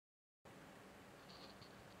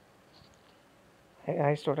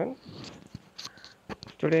Hi student.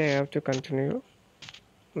 Today I have to continue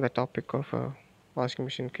the topic of washing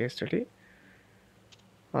machine case study.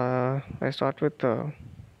 I start with the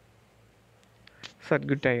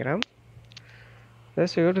circuit diagram.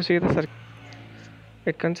 Thus you have to see the circuit.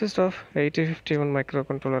 It consists of 8051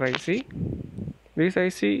 microcontroller IC. These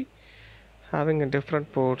IC having a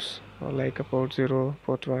different ports like a port 0,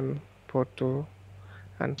 port 1, port 2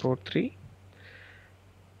 and port 3.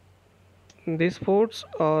 These ports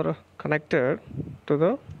are connected to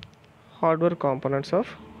the hardware components of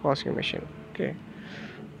washing machine. Okay.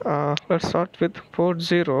 Let's start with port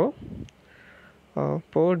 0.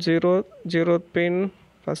 Port 0 pin,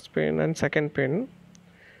 first pin and second pin,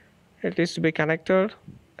 it is to be connected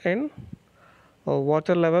in a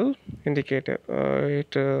water level indicator.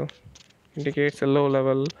 It indicates a low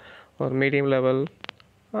level or medium level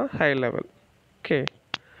or high level. Okay.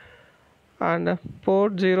 And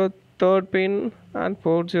port 0 third pin and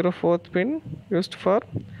port 0 fourth pin used for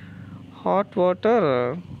hot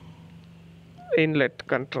water inlet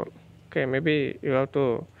control. Okay, maybe you have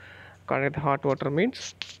to connect the hot water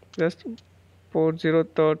means just port 0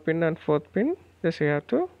 third pin and fourth pin just you have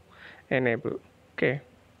to enable. Okay,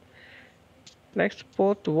 next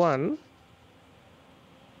port 1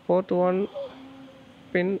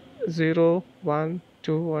 pin 0 1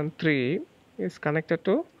 2 and 3 is connected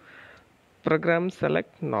to program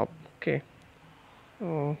select knob. Okay,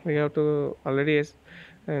 we have to already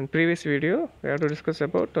in previous video we have to discuss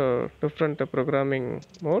about different programming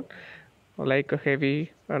mode like a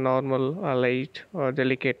heavy, a normal, a light or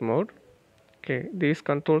delicate mode. Okay, these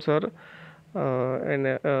controls are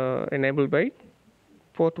enabled by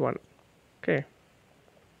port 1. Okay,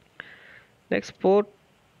 next port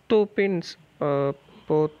 2 pins,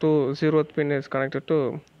 port 2 zeroth pin is connected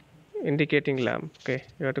to indicating lamp. Okay,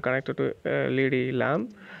 you have to connect it to LED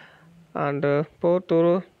lamp, and port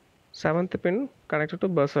 2 seventh pin connected to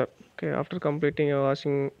buzzer. Okay, after completing a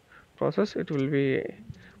washing process it will be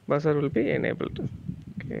buzzer will be enabled.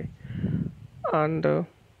 Okay, and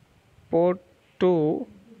port 2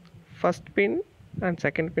 first pin and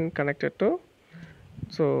second pin connected to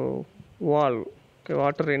so valve. Okay,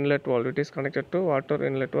 water inlet valve, it is connected to water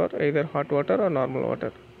inlet valve, either hot water or normal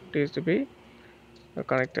water, it is to be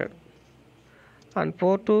connected. And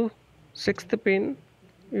port 2 sixth pin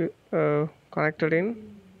connected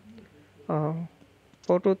in uh,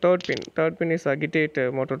 port 2 third pin is agitate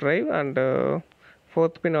motor drive, and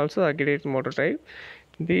fourth pin also agitate motor drive.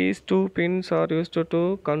 These two pins are used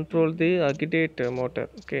to control the agitate motor.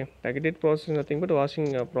 Okay, agitate process is nothing but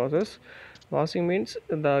washing process. Washing means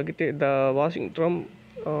the washing drum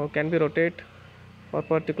can be rotate for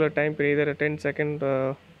particular time period, either a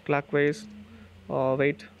 10-second clockwise, or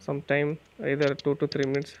wait some time, either 2 to 3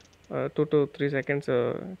 minutes, 2 to 3 seconds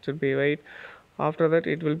it should be wait. After that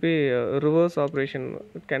it will be reverse operation,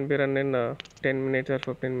 it can be run in 10 minutes or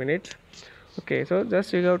 15 minutes. Okay, so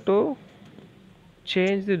just you have to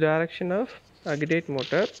change the direction of agitate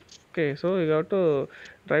motor. Okay, so you have to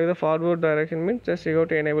drive the forward direction means just you have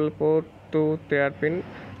to enable port 2 third pin.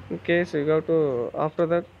 In case you have to after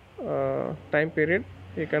that time period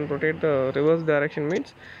you can rotate the reverse direction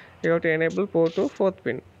means you have to enable port 2 fourth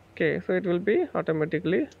pin. Okay, so it will be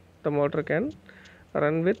automatically the motor can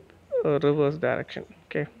run with reverse direction.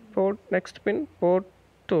 Okay, port next pin port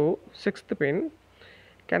 2 sixth pin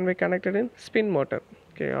can be connected in spin motor.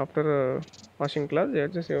 Okay, after washing class you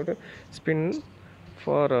just have to spin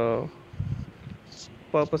for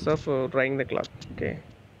purpose of drying the cloth. Okay,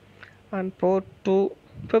 and port 2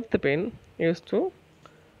 fifth pin used to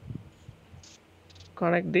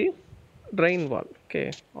connect the drain valve.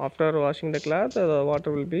 Okay, after washing the cloth the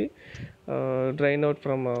water will be drained out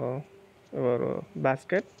from your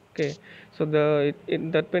basket. Okay, so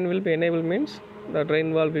that pin will be enabled means the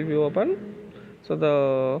drain valve will be open, so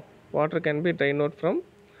the water can be drained out from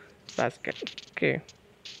basket. Okay,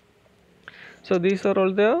 so these are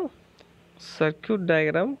all the circuit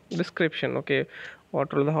diagram description. Okay,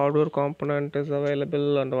 what all the hardware component is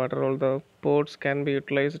available and what are all the ports can be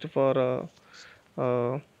utilized for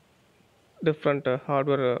different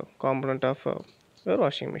hardware component of your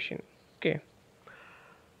washing machine. Okay,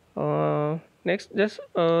 next just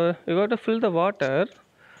you got to fill the water.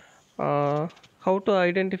 How to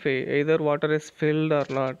identify either water is filled or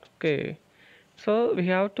not? Okay, so we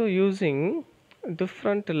have to using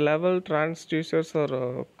different level transducers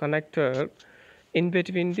or connector in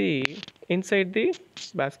between the inside the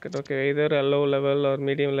basket. Okay, either a low level or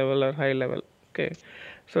medium level or high level. Okay,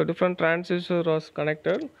 so different transducer was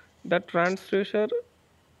connected. That transducer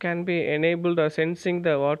can be enabled sensing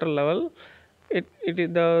the water level.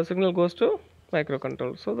 The signal goes to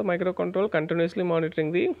microcontroller. So the microcontroller continuously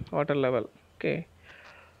monitoring the water level. Okay,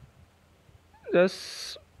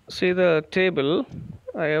 just see the table.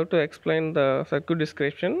 I have to explain the circuit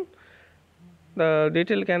description. The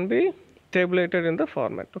detail can be tabulated in the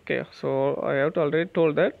format. Okay, so I have to already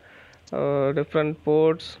told that different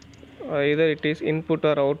ports, either it is input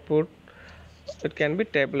or output, it can be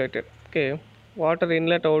tabulated. Okay, water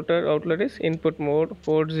inlet outer outlet is input mode,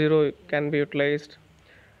 port 0 can be utilized,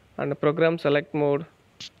 and the program select mode,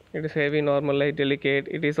 it is heavy, normal, light, delicate,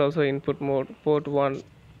 it is also input mode, port 1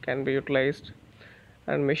 can be utilized,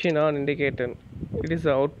 and machine on indicator, it is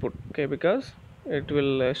the output. Okay, because it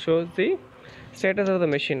will show the status of the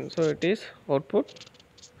machine, so it is output.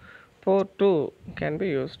 Port 2 can be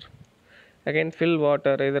used. Again, fill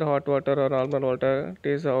water, either hot water or normal water, it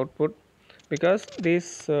is the output, because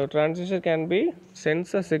this transistor can be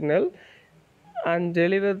sense a signal and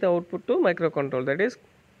deliver the output to microcontroller, that is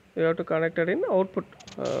you have to connect it in output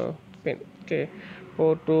pin. Okay,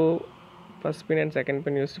 port 2 first pin and second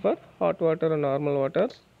pin used for hot water or normal water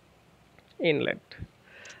inlet.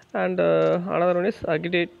 And another one is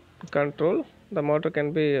aggregate control. The motor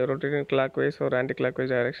can be rotated clockwise or anti-clockwise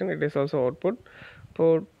direction, it is also output.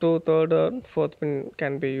 Port 2 third or fourth pin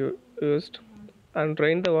can be used. And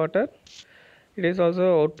drain the water, it is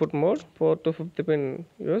also output mode, 4 to 5th pin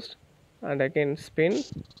used. And again spin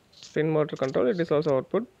motor control, it is also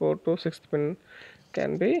output, 4 to 6th pin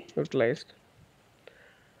can be utilized.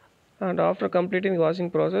 And after completing the washing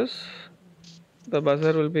process, the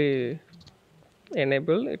buzzer will be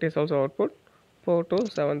enabled, it is also output, 4 to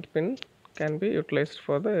 7th pin can be utilized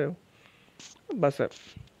for the buzzer.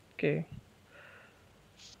 Okay,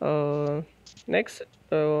 next,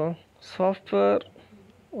 software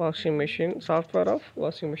of washing machine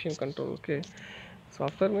control. Okay,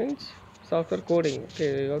 software means software coding.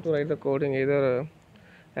 Okay, you have to write the coding, either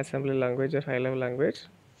assembly language or high level language.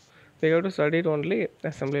 We have to study it only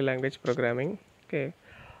assembly language programming. Okay,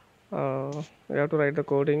 we have to write the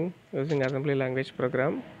coding using assembly language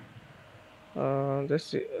program.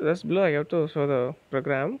 Just below I have to show the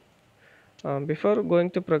program. Before going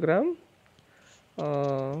to program,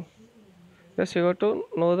 just you have to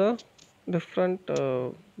know the different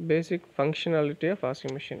basic functionality of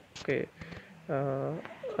washing machine. Okay,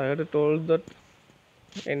 I had told that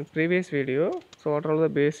in previous video. So what are all the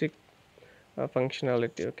basic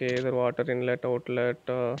functionality? Okay, either water inlet, outlet,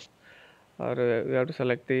 or we have to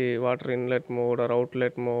select the water inlet mode or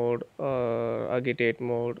outlet mode, agitate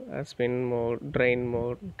mode, spin mode, drain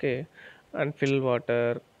mode. Okay, and fill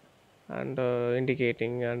water, and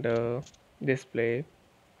indicating, and display.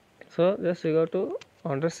 So just you have to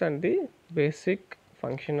understand the basic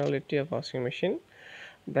functionality of washing machine,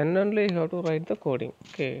 then only you have to write the coding.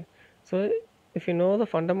 Okay, so if you know the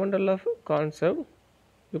fundamental of concept,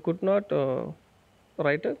 you could not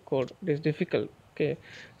write a code, it is difficult. Okay,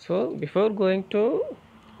 so before going to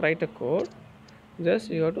write a code, just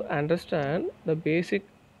you have to understand the basic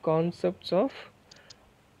concepts of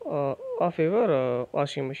your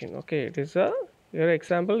washing machine. Okay, it is a your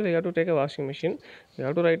example, you have to take a washing machine, you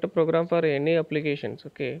have to write a program for any applications.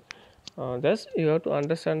 Okay, just you have to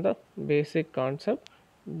understand the basic concept,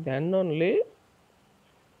 then only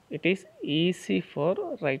it is easy for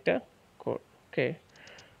write a code. Okay,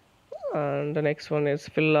 and the next one is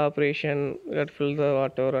fill operation. You have to fill the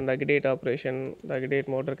water. And aggregate operation, the aggregate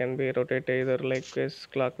motor can be rotated either like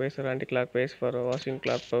clockwise or anti-clockwise for washing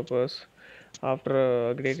cloth purpose. After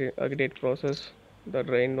aggregate process, the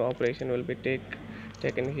drain operation will be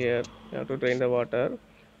taken here, you have to drain the water.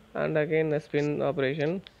 And again the spin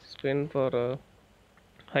operation, spin for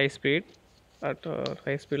high speed, at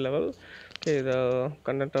high speed level. Okay, the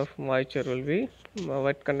content of moisture will be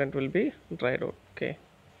wet content will be dried out. Okay,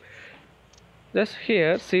 just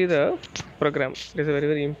here see the program, it is a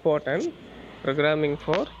very important programming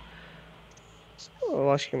for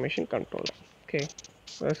washing machine controller. Okay,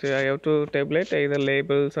 so I have to tabulate either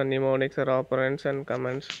labels or mnemonics or operands and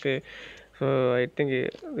commands. Okay, so I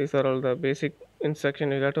think these are all the basic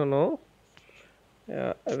instruction you got to know,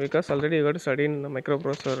 because already you got to study in the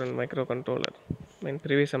microprocessor and microcontroller in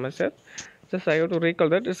previous semester. Just I have to recall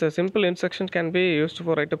that it's a simple instruction can be used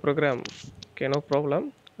for write a program. Okay, no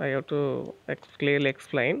problem, I have to clearly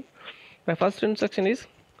explain. My first instruction is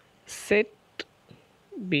set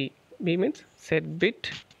b. B means set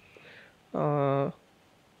bit.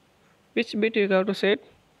 Which bit you have to set?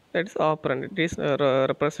 That is operand, it is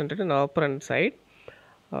represented in operand side.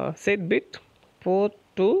 Set bit 4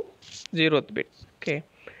 to 0th bit. Okay,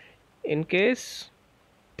 in case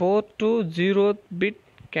 4 to 0th bit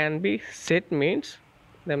can be set, means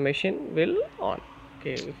the machine will on.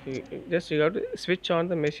 Okay, if you just you have to switch on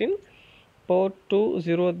the machine, port to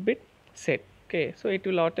 0th bit set. Okay, so it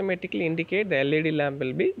will automatically indicate the LED lamp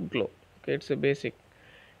will be glow. Okay, it's a basic.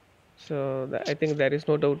 So I think there is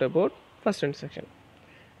no doubt about first instruction.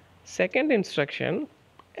 Second instruction,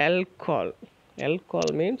 lcall.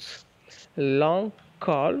 Lcall means long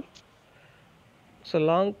call. So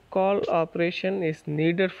long call operation is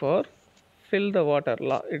needed for fill the water.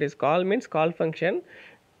 It is call means call function.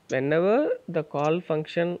 Whenever the call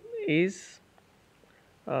function is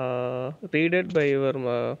read by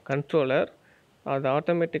your controller,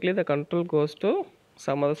 automatically the control goes to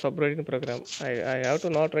some other subroutine program. I have to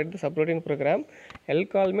not write the subroutine program.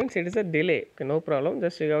 Lcall means it is a delay. Okay, no problem.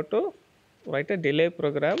 Just you have to write a delay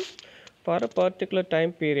program for a particular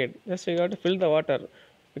time period. Just you have to fill the water,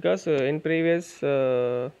 because in previous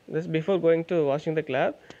just before going to washing the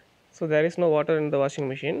cloth, so there is no water in the washing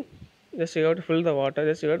machine. Just you have to fill the water.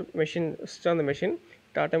 Just you have to machine switch on the machine.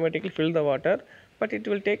 It automatically fill the water, but it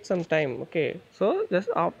will take some time. Okay, so just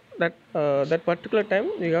that particular time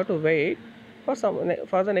you have to wait for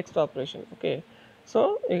the next operation. Okay,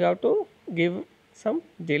 so you have to give some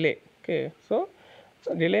delay. Okay, so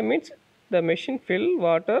delay means the machine fill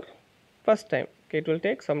water first time. Okay, it will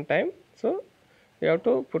take some time, so you have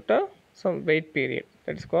to put a some wait period.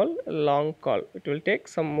 That is called long call. It will take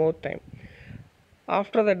some more time.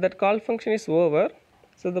 After that call function is over,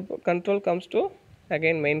 so the control comes to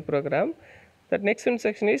again main program. That next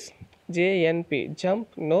instruction is jnp, jump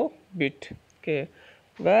no bit. Okay,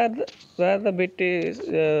 where the bit is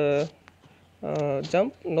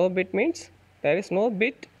jump no bit means there is no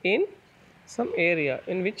bit in some area.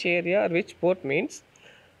 In which area or which port means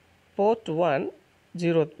port 1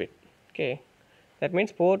 zeroth bit. Okay, that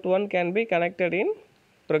means port 1 can be connected in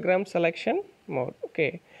program selection mode.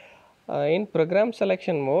 Okay, in program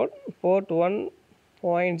selection mode, port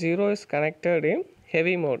 1.0 is connected in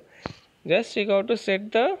heavy mode. Just you have to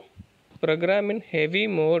set the program in heavy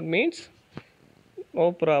mode means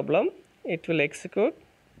no problem, it will execute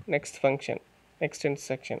next function, next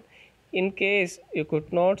instruction. In case you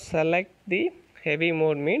could not select the heavy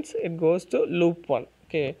mode means it goes to loop 1.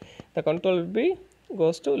 Okay, the control will be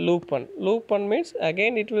goes to loop 1. Loop 1 means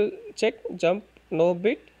again it will check jump no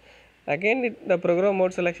bit. Again the program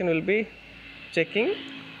mode selection will be checking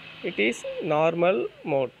it is normal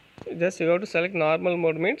mode. Just you have to select normal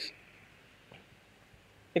mode means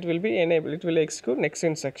it will be enabled, it will execute next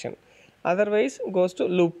instruction. Otherwise goes to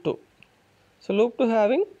loop 2. So loop 2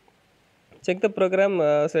 having check the program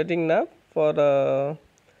setting now for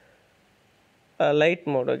light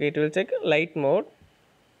mode. Okay, it will check light mode.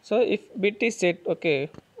 So if bit is set, okay,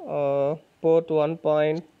 port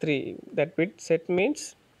 1.3, that bit set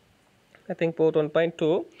means I think port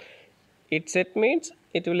 1.2, it set means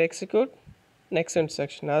it will execute next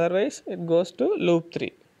instruction. Otherwise it goes to loop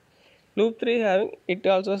 3. Loop 3 having it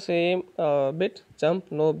also same bit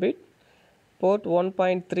jump no bit. Port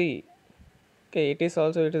 1.3, okay, it is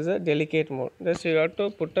also it is a delicate mode. Just you have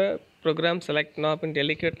to put a program select knob in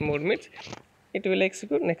delicate mode means it will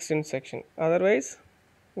execute next instruction. Otherwise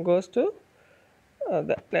goes to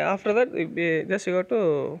after that just you have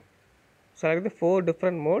to select the 4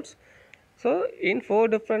 different modes. So in 4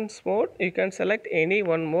 different mode you can select any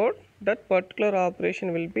one mode, that particular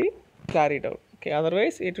operation will be carried out. Okay,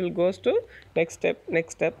 otherwise it will goes to next step,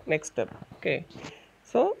 next step, next step. Okay,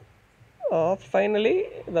 so finally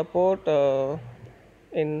the port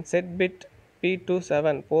in set bit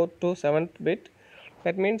P27, port to 7th bit,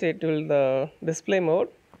 that means it will the display mode.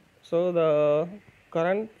 So the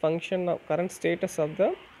current function of current status of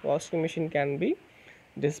the washing machine can be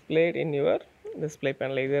displayed in your display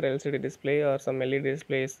panel, either LCD display or some LED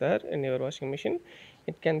display is there in your washing machine,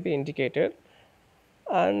 it can be indicated.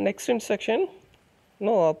 And next instruction,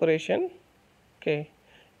 no operation. Okay,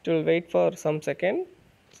 it will wait for some second,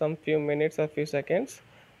 some few minutes or few seconds.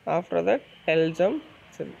 After that L jump,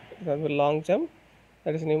 so long jump,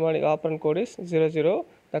 that is mnemonic operand code is 00.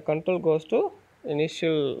 The control goes to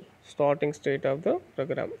initial starting state of the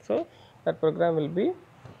program, so that program will be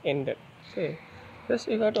ended. Okay, just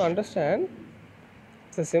you have to understand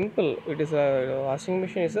it's a simple, it is a washing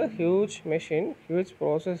machine is a huge machine, huge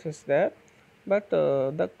process is there, but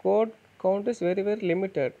the code count is very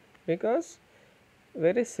limited, because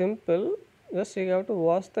very simple, just you have to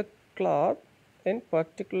wash the cloth in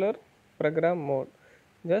particular program mode.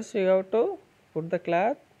 Just you have to put the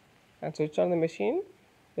cloth and switch on the machine.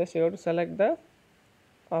 Just you have to select the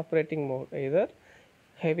operating mode, either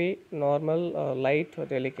heavy, normal, light or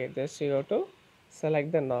delicate. Just you have to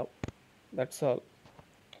select the knob, that's all.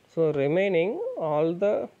 So remaining all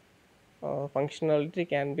the functionality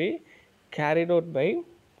can be carried out by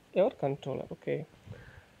your controller. Okay,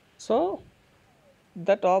 so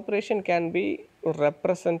that operation can be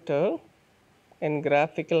represented in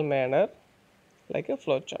graphical manner like a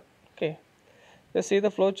flow chart. Okay, let's see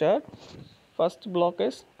the flow chart. First block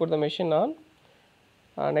is put the machine on.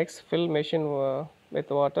 Next, fill machine with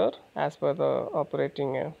water as per the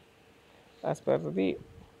operating as per the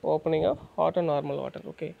opening of hot and normal water.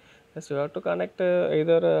 Okay, yes, you have to connect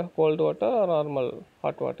either cold water or normal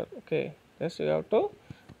hot water. Okay, yes, you have to,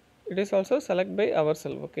 it is also select by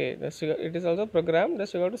ourselves. Okay, yes, it is also programmed,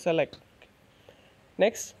 yes, you have to select.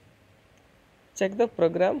 Next, check the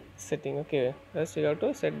program setting. Okay, yes, you have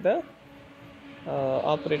to set the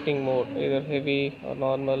operating mode, either heavy or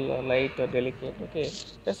normal or light or delicate. Okay,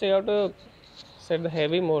 just you have to set the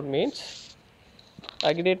heavy mode, means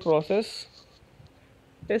aggregate process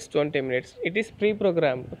is 20 minutes. It is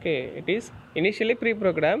pre-programmed. Okay, it is initially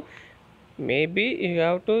pre-programmed. Maybe you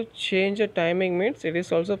have to change the timing, means it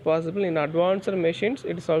is also possible in advanced machines.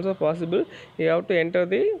 It is also possible you have to enter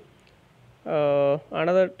the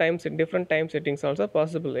another times, different time settings also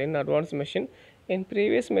possible in advanced machine. In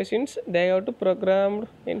previous machines they have to programmed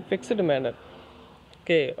in fixed manner.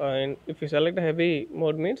 Okay, and if you select the heavy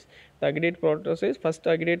mode, means the aggregate process, first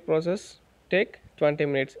aggregate process take 20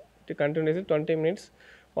 minutes to continuously 20 minutes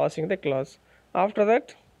washing the clothes. After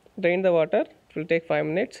that, drain the water, it will take 5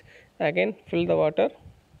 minutes. Again fill the water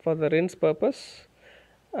for the rinse purpose,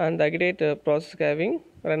 and the aggregate process having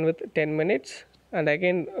run with 10 minutes, and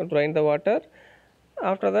again drain the water.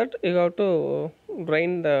 After that you have to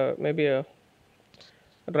drain the, maybe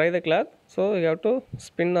dry the cloth, so you have to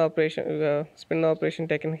spin operation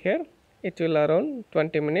taken here. It will around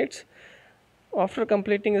 20 minutes. After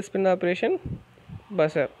completing the spin operation,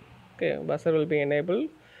 buzzer, okay, buzzer will be enabled.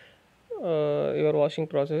 Your washing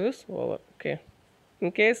process is over. Okay,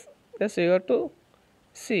 in case yes, you have to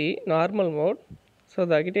see normal mode, so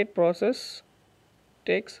the aggregate process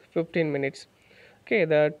takes 15 minutes. Okay,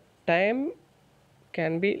 the time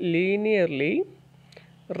can be linearly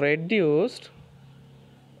reduced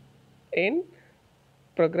in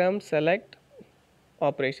program select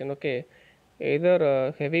operation. Okay,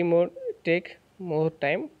 either heavy mode take more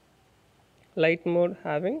time, light mode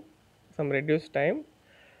having some reduced time,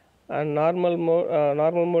 and normal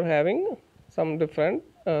mode having some different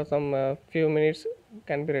some few minutes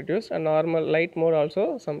can be reduced, and normal light mode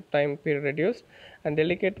also some time period reduced, and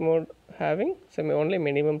delicate mode having some only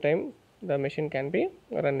minimum time the machine can be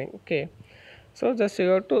running. Okay, so just you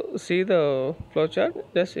have to see the flowchart,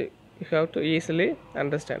 just you have to easily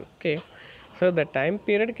understand. Okay, so the time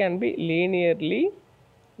period can be linearly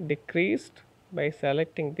decreased by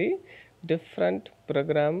selecting the different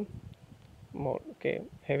program mode. Okay,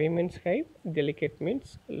 heavy means high, delicate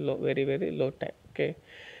means low, very very low time. Okay,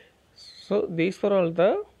 so these were all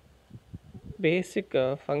the basic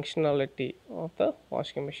functionality of the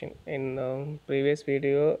washing machine. In previous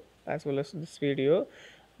video as well as this video,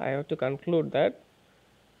 I have to conclude that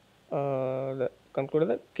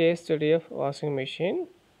the case study of washing machine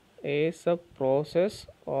is a process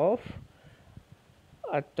of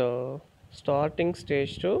at starting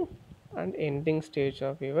stage to and ending stage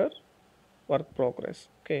of your work progress.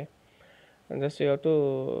 Okay, and just you have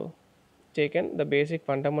to taken the basic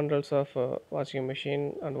fundamentals of washing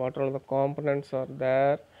machine, and what all the components are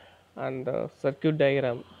there, and the circuit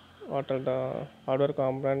diagram, what are the hardware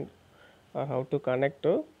component, how to connect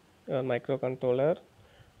to your microcontroller,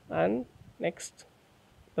 and next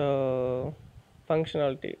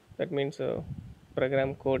functionality, that means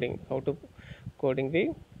program coding, how to coding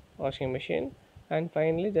the washing machine, and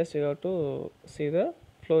finally just you have to see the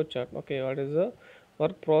flow chart. Okay, what is the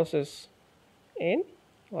work process in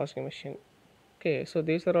washing machine. Okay, so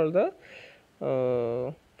these are all the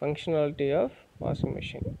functionality of washing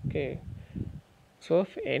machine. Okay, so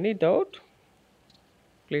if any doubt,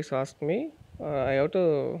 please ask me. I have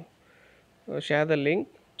to share the link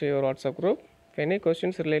to your WhatsApp group. If any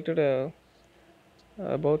questions related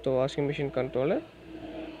about the washing machine controller,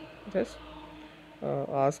 just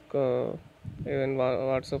ask in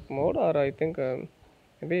WhatsApp mode, or I think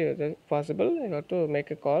maybe it's possible you have to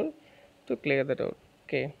make a call to clear that out.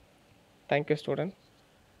 Okay, thank you, student.